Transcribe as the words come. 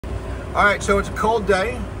All right, so it's a cold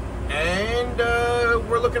day, and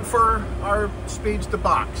we're looking for our speeds to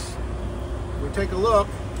box. We take a look,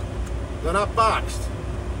 they're not boxed,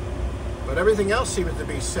 but everything else seems to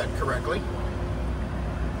be set correctly.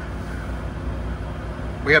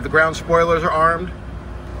 We have the ground spoilers are armed.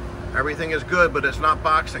 Everything is good, but it's not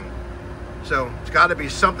boxing. So it's got to be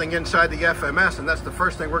something inside the FMS, and that's the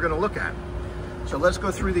first thing we're going to look at. So let's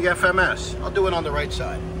go through the FMS. I'll do it on the right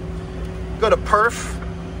side. Go to perf.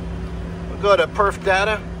 We'll go to perf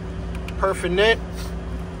data, perf init.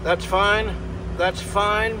 That's fine. That's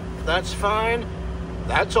fine. That's fine.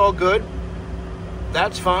 That's all good.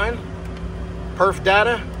 That's fine. Perf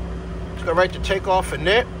data. Let's go right to takeoff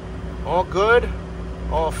init. All good.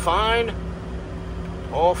 All fine.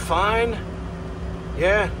 All fine.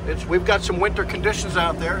 Yeah, we've got some winter conditions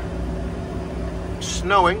out there.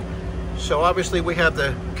 Snowing. So obviously we have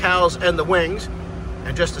the cowls and the wings.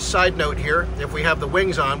 And just a side note here, if we have the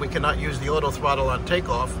wings on, we cannot use the auto throttle on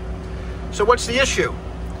takeoff. So what's the issue?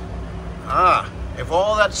 If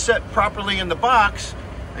all that's set properly in the box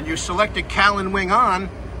and you selected cowl and wing on,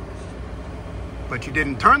 but you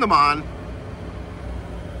didn't turn them on,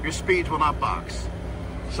 your speeds will not box.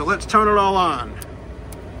 So let's turn it all on.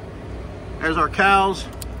 There's our cowls.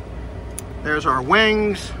 There's our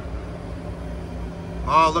wings.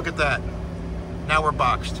 Oh, look at that. Now we're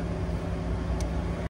boxed.